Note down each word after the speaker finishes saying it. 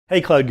Hey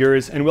Cloud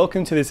Gurus, and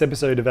welcome to this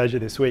episode of Azure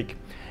This Week.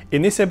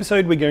 In this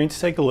episode, we're going to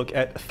take a look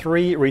at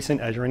 3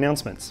 recent Azure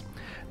announcements: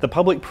 the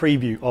public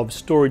preview of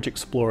Storage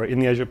Explorer in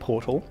the Azure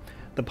Portal,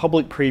 the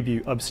public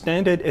preview of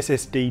Standard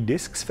SSD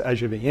Disks for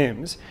Azure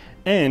VMs,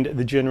 and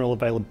the general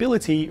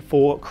availability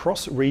for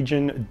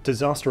cross-region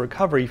disaster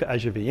recovery for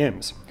Azure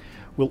VMs.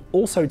 We'll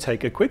also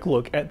take a quick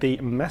look at the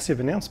massive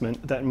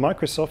announcement that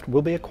Microsoft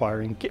will be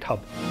acquiring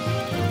GitHub.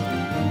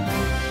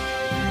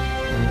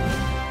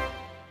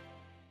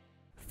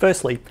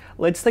 Firstly,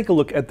 let's take a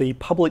look at the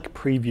public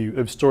preview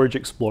of Storage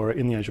Explorer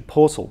in the Azure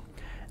Portal.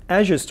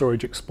 Azure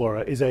Storage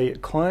Explorer is a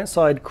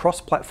client-side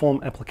cross-platform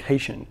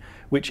application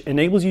which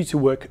enables you to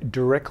work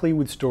directly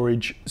with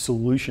storage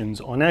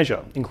solutions on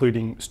Azure,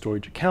 including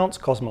storage accounts,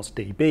 Cosmos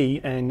DB,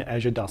 and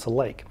Azure Data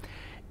Lake.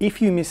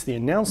 If you missed the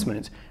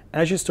announcement,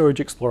 Azure Storage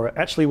Explorer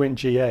actually went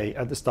GA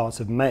at the start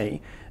of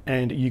May,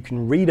 and you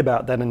can read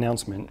about that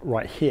announcement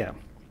right here.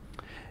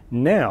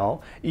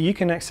 Now, you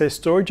can access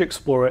Storage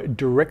Explorer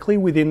directly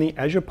within the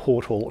Azure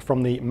Portal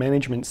from the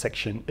management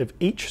section of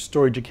each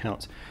storage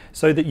account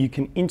so that you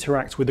can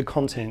interact with the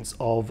contents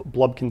of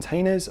blob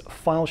containers,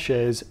 file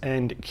shares,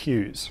 and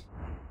queues.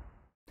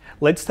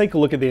 Let's take a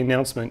look at the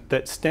announcement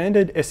that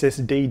Standard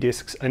SSD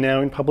Disks are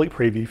now in public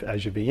preview for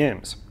Azure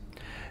VMs.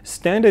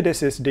 Standard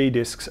SSD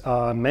Disks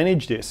are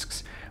managed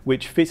disks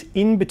which fit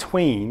in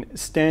between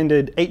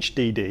standard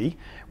HDD,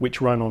 which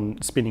run on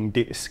spinning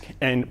disk,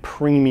 and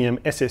premium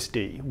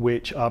SSD,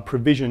 which are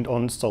provisioned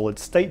on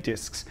solid-state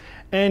disks,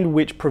 and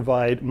which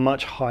provide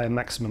much higher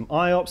maximum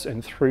IOPS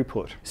and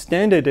throughput.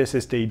 Standard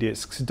SSD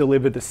disks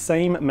deliver the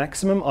same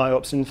maximum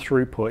IOPS and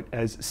throughput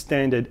as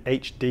standard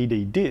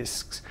HDD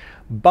disks,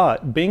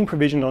 but being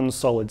provisioned on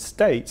solid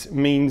state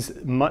means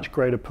much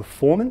greater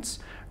performance,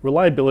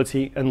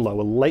 reliability, and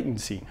lower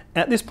latency.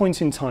 At this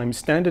point in time,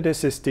 standard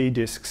SSD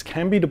disks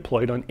can be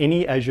deployed on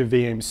any Azure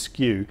VM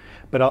SKU,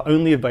 but are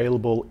only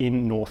available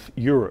in North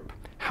Europe.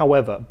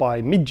 However,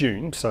 by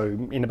mid-June,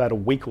 so in about a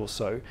week or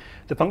so,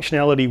 the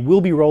functionality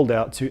will be rolled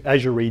out to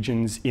Azure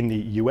regions in the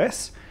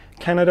US,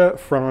 Canada,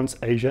 France,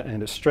 Asia,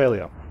 and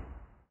Australia.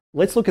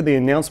 Let's look at the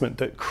announcement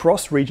that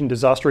cross-region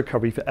disaster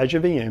recovery for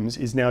Azure VMs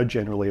is now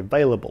generally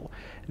available.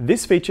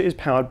 This feature is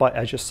powered by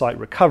Azure Site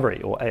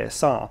Recovery, or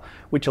ASR,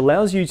 which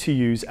allows you to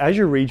use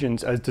Azure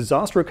regions as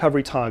disaster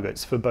recovery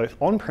targets for both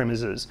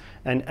on-premises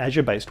and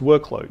Azure-based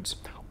workloads,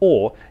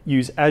 or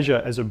use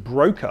Azure as a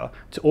broker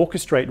to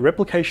orchestrate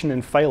replication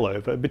and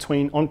failover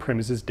between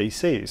on-premises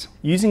DCs.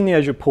 Using the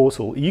Azure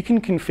Portal, you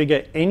can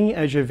configure any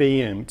Azure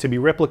VM to be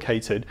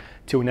replicated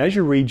to an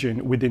Azure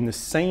region within the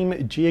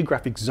same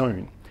geographic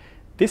zone.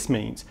 This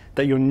means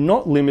that you're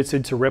not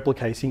limited to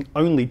replicating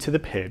only to the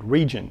paired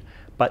region,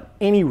 but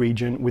any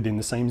region within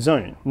the same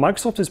zone.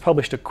 Microsoft has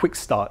published a quick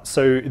start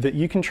so that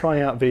you can try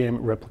out VM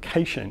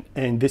replication,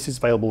 and this is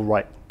available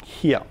right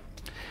here.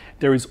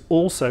 There is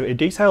also a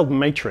detailed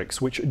matrix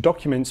which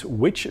documents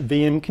which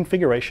VM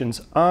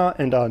configurations are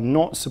and are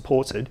not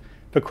supported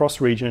for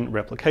cross-region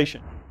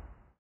replication.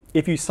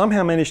 If you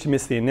somehow managed to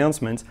miss the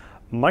announcement,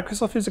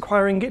 Microsoft is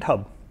acquiring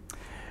GitHub.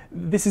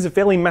 This is a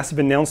fairly massive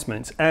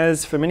announcement,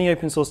 as for many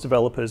open source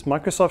developers,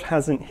 Microsoft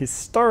hasn't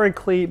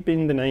historically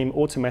been the name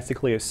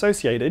automatically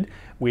associated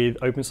with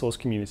open source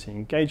community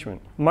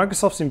engagement.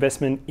 Microsoft's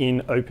investment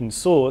in open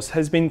source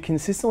has been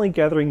consistently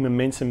gathering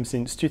momentum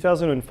since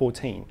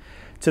 2014,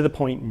 to the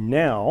point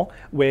now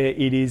where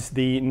it is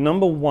the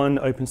 #1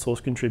 open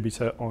source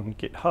contributor on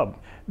GitHub.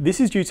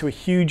 This is due to a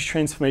huge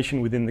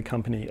transformation within the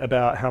company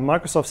about how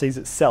Microsoft sees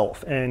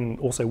itself and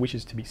also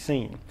wishes to be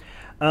seen.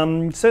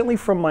 Certainly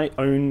from my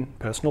own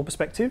personal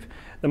perspective,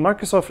 the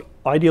Microsoft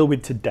I deal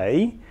with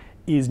today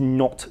is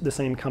not the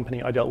same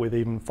company I dealt with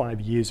even 5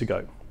 years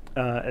ago.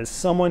 As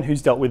someone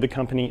who's dealt with the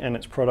company and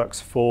its products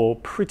for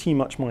pretty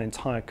much my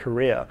entire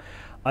career,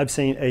 I've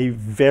seen a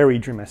very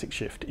dramatic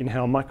shift in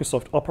how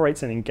Microsoft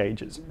operates and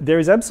engages. There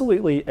is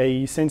absolutely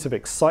a sense of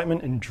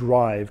excitement and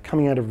drive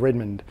coming out of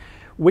Redmond,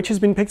 which has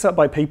been picked up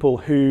by people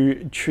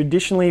who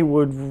traditionally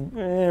would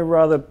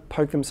rather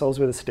poke themselves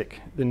with a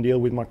stick than deal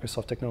with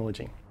Microsoft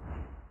technology.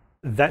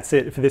 That's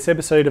it for this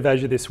episode of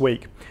Azure This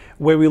Week,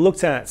 where we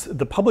looked at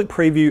the public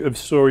preview of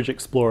Storage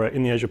Explorer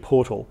in the Azure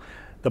Portal,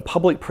 the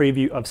public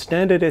preview of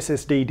Standard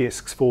SSD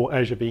Disks for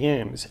Azure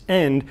VMs,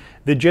 and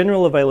the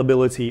general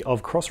availability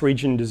of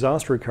cross-region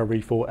disaster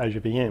recovery for Azure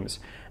VMs,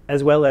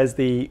 as well as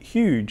the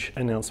huge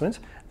announcement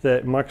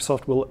that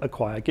Microsoft will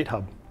acquire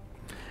GitHub.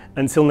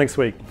 Until next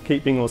week,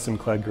 keep being awesome,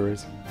 Cloud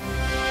Gurus.